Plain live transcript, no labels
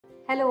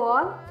Hello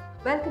all,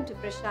 welcome to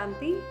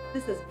Prashanti.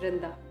 This is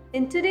Brinda.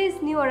 In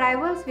today's new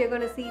arrivals, we are going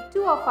to see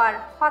two of our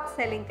hot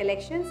selling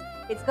collections.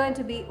 It's going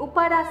to be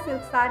Uppada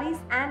silk sarees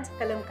and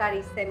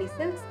Kalamkari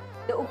semi-silks.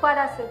 The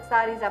Uppada silk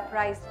sarees are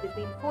priced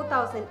between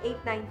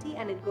 4,890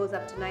 and it goes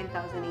up to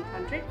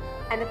 9,800.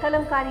 And the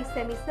Kalamkari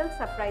semi-silks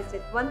are priced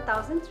at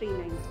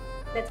 1,390.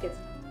 Let's get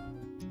started.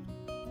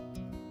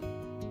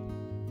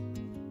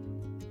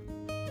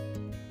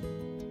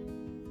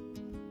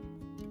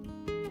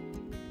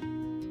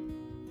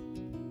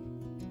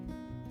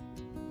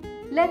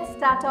 Let's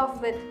start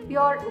off with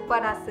pure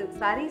Uppada silk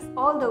sarees.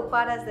 All the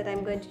Uppadas that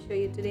I'm going to show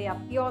you today are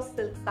pure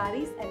silk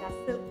sarees and are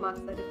silk mark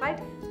certified.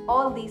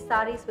 All these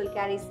sarees will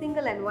carry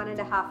single and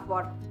 1.5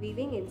 watt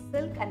weaving in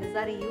silk, and the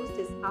zari used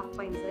is half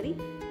fine zari.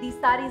 These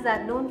sarees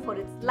are known for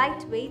its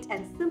lightweight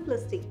and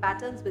simplistic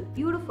patterns with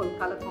beautiful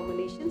color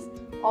combinations.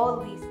 All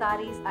these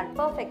sarees are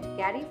perfect to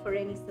carry for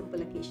any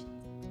simple occasion.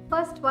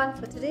 First one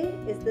for today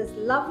is this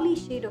lovely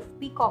shade of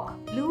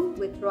peacock blue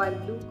with royal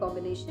blue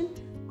combination.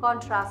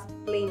 Contrast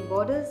plain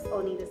borders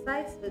on either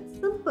sides with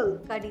simple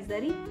kadi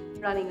zari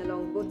running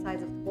along both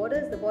sides of the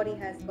borders. The body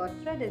has got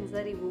thread and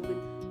zari woven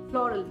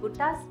floral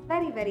buttas,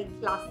 very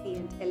classy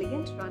and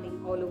elegant,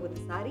 running all over the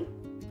sari.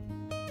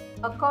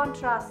 A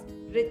contrast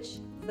rich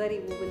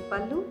zari woven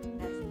pallu,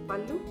 that's the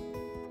pallu,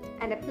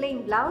 and a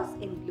plain blouse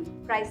in blue,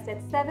 priced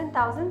at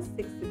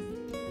 7,660.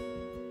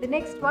 The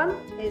next one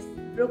is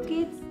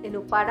brocades in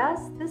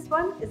Uppadas. This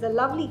one is a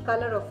lovely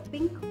color of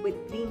pink with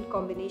green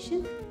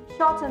combination.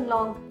 Short and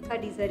long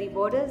kadi zari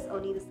borders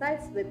on either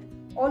sides with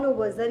all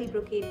over zari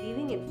brocade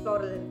weaving in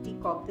floral and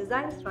peacock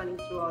designs running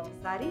throughout the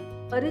sari.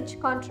 A rich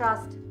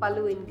contrast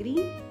pallu in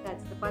green,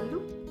 that's the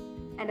pallu,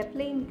 and a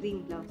plain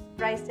green blouse,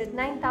 priced at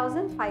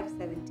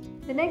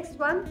 9,570. The next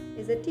one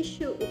is a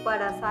tissue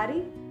Uppada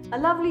sari, a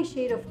lovely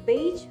shade of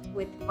beige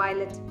with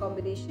violet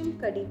combination,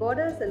 kadi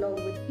borders along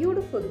with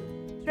beautiful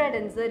thread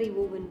and zari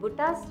woven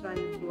buttas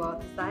running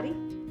throughout the sari.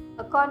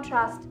 A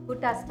contrast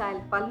butta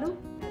style pallu,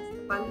 that's the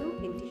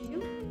pallu in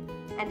tissue,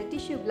 and a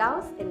tissue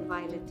blouse in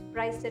violet,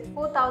 priced at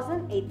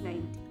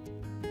 4,890.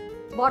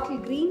 Bottle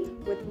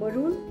green with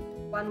maroon,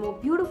 one more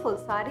beautiful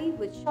sari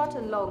with short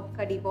and long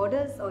kadi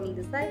borders on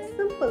either side,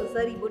 simple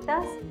zari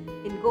buttas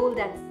in gold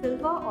and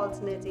silver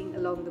alternating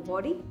along the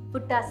body.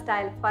 Butta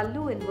style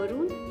pallu in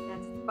maroon,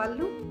 that's the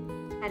pallu,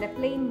 and a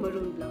plain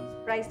maroon blouse,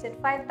 priced at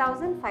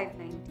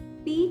 5,590.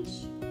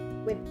 Peach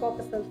with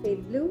copper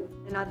sulphate blue,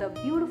 another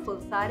beautiful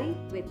sari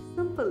with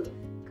simple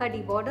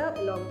kadi border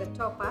along the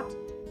top part.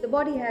 The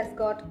body has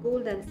got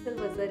gold and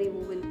silver zari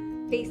woven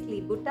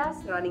paisley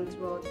buttas running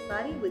throughout the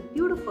sari with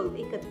beautiful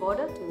ikat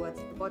border towards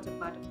the bottom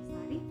part of the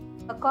sari.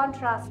 A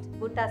contrast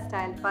butta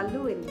style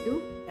pallu in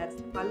blue, that's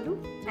the pallu,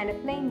 and a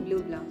plain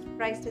blue blouse,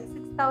 priced at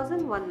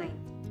 6,190.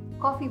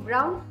 Coffee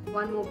brown,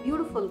 one more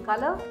beautiful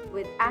color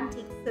with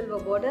antique silver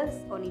borders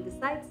on either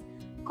sides.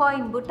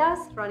 Coin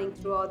buttas running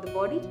throughout the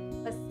body,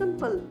 a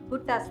simple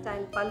butta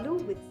style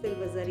pallu with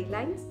silver zari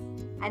lines,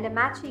 and a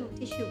matching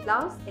tissue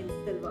blouse in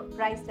silver,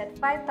 priced at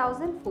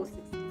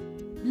 5,460.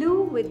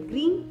 Blue with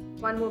green,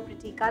 one more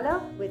pretty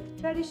color with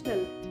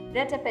traditional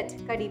retapet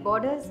kadi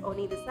borders on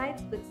either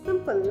sides with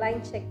simple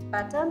line checked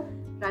pattern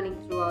running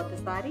throughout the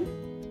sari.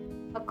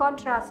 A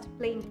contrast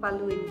plain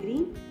pallu in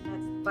green,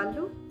 that's the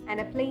pallu, and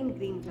a plain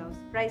green blouse,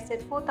 priced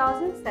at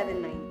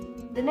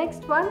 4,790. The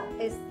next one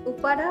is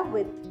Uppada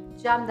with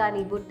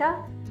jamdani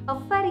butta, a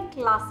very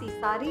classy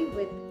sari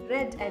with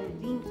red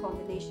and green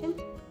combination,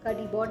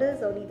 kadi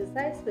borders on either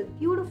sides with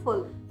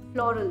beautiful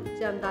floral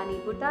jamdani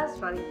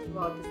buttas running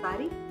throughout the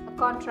sari. A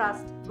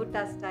contrast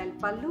butta style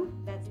pallu,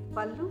 that's the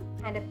pallu,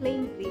 and a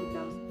plain green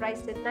blouse,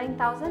 priced at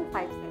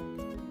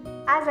 9,570.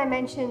 As I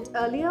mentioned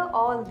earlier,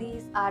 all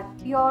these are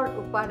pure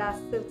Uppada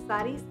silk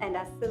sarees and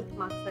are silk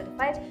mark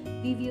certified.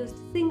 We've used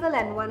single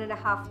and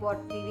 1.5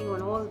 watt weaving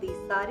on all these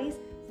sarees.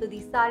 So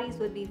these sarees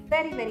will be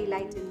very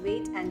light in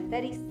weight and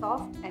very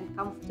soft and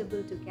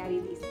comfortable to carry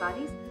these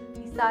sarees.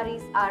 These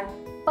sarees are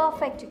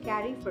perfect to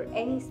carry for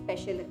any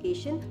special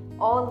occasion.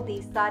 All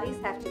these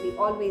sarees have to be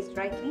always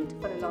dry cleaned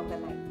for a longer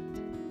life.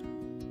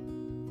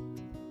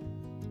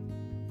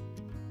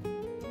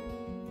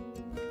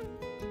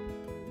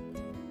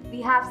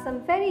 We have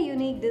some very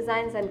unique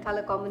designs and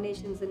color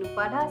combinations in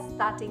Uppadas,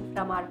 starting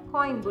from our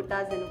coin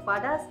buttas in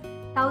Uppadas,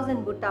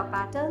 1000 butta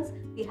patterns.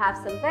 We have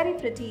some very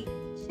pretty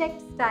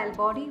checked style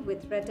body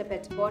with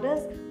retapet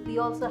borders. We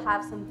also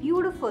have some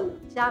beautiful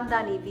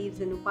jamdani weaves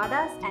in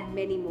Uppadas and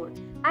many more.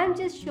 I am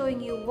just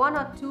showing you one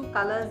or two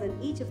colors in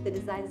each of the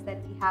designs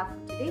that we have for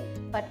today,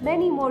 but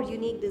many more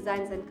unique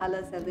designs and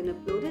colors have been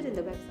uploaded in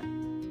the website.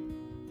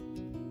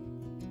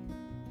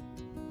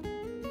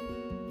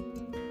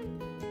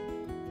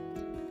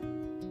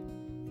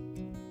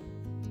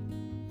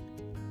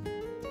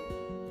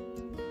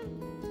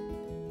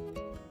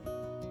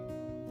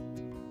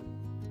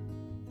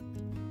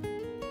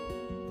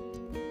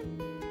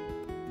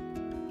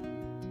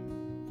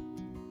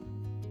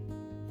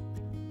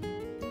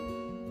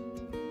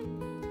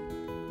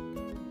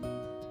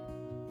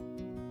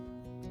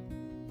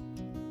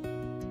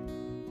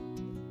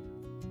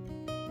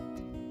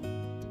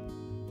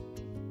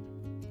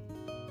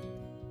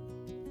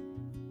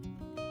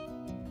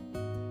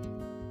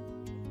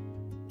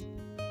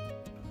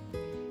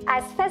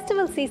 As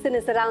festival season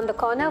is around the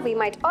corner, we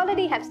might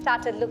already have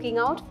started looking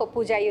out for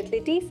puja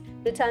utilities,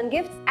 return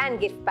gifts and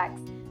gift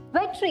packs.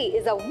 Vetri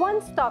is a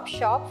one-stop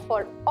shop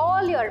for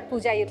all your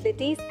puja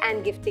utilities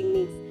and gifting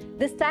needs.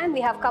 This time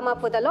we have come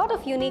up with a lot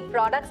of unique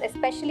products,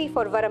 especially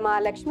for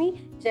Varamahalakshmi,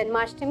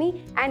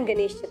 Janmashtami and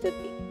Ganesh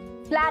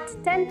Chaturthi. Flat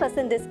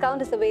 10%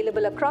 discount is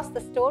available across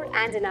the store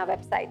and in our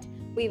website.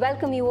 We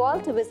welcome you all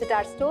to visit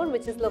our store,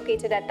 which is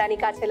located at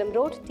Thanikachalam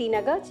Road, T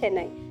Nagar,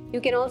 Chennai. You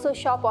can also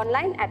shop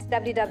online at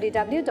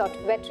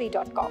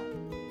www.vetri.com.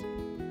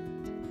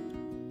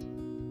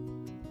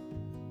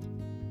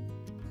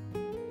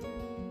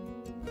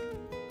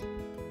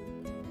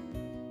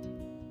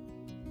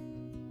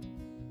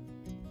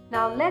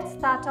 Now let's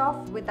start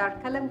off with our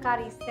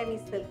Kalamkari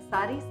semi-silk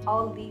sarees.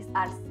 All these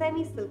are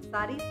semi-silk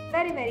sarees,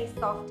 very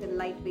soft and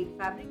lightweight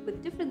fabric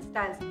with different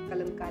styles of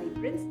Kalamkari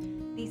prints.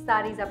 These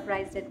sarees are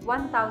priced at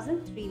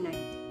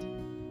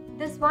 1,390.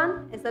 This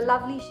one is a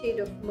lovely shade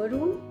of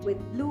maroon with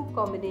blue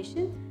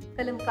combination.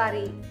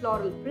 Kalamkari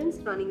floral prints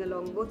running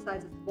along both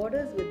sides of the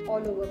borders with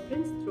all over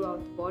prints throughout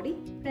the body.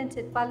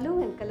 Printed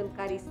pallu in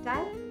Kalamkari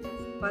style,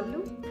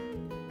 pallu,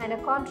 and a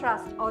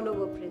contrast all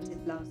over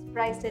printed blouse,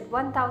 priced at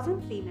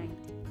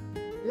 1,390.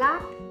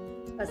 Black,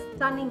 a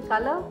stunning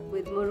color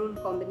with maroon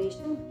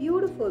combination,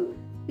 beautiful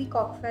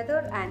peacock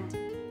feather and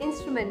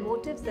instrument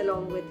motifs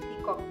along with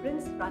peacock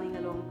prints running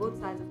along both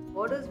sides of the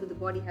borders with the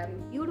body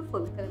having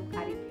beautiful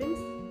Kalamkari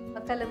prints.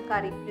 A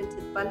Kalamkari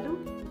printed pallu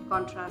in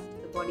contrast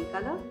to the body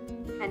color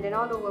and an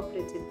all over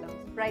printed blouse,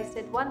 priced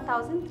at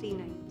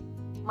 1,390.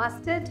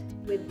 Mustard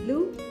with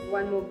blue,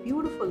 one more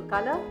beautiful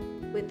color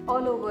with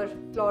all over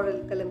floral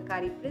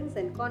Kalamkari prints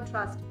and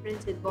contrast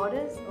printed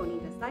borders on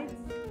either sides.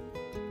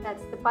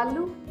 That's the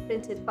pallu,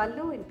 printed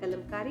pallu in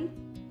Kalamkari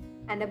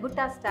and a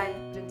butta style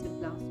printed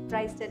blouse,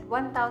 priced at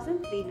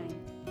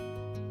 1,390.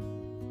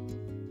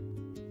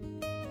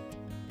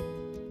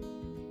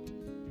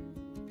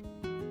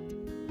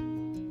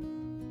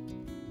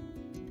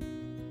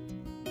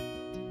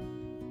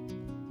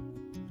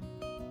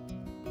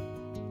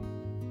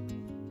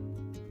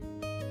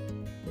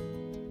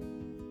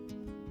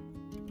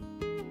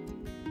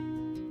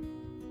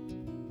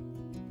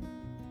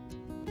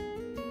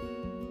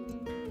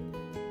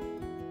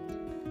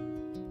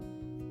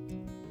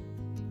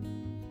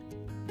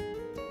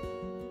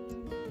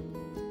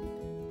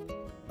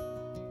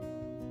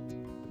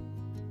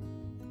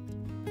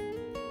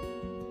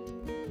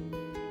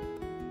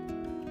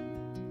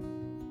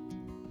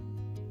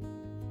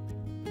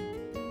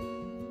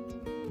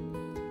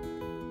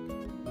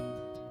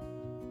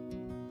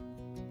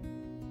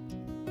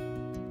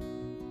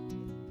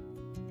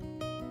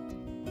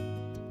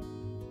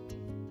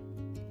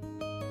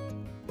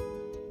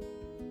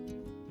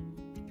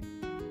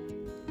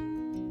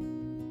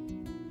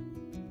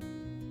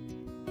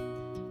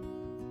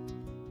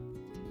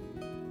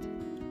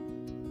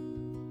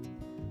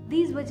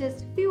 These were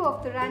just few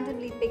of the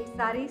randomly picked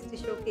sarees to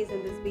showcase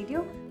in this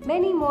video.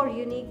 Many more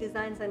unique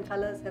designs and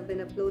colors have been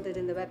uploaded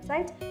in the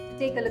website. To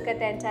take a look at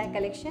the entire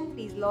collection,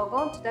 please log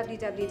on to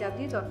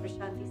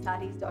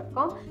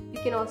www.prashantisarees.com. You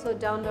can also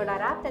download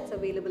our app that's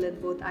available in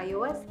both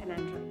iOS and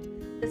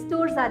Android. The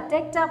stores are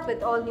decked up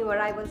with all new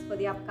arrivals for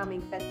the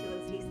upcoming festival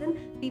season.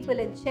 People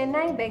in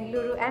Chennai,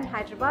 Bengaluru and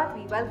Hyderabad,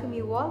 we welcome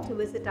you all to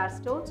visit our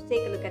store to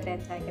take a look at the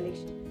entire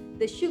collection.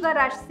 The Sugar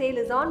Rush sale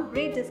is on.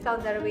 Great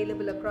discounts are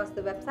available across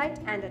the website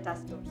and at our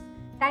stores.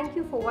 Thank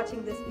you for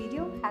watching this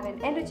video. Have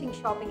an enriching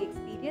shopping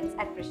experience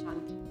at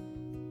Prashanti.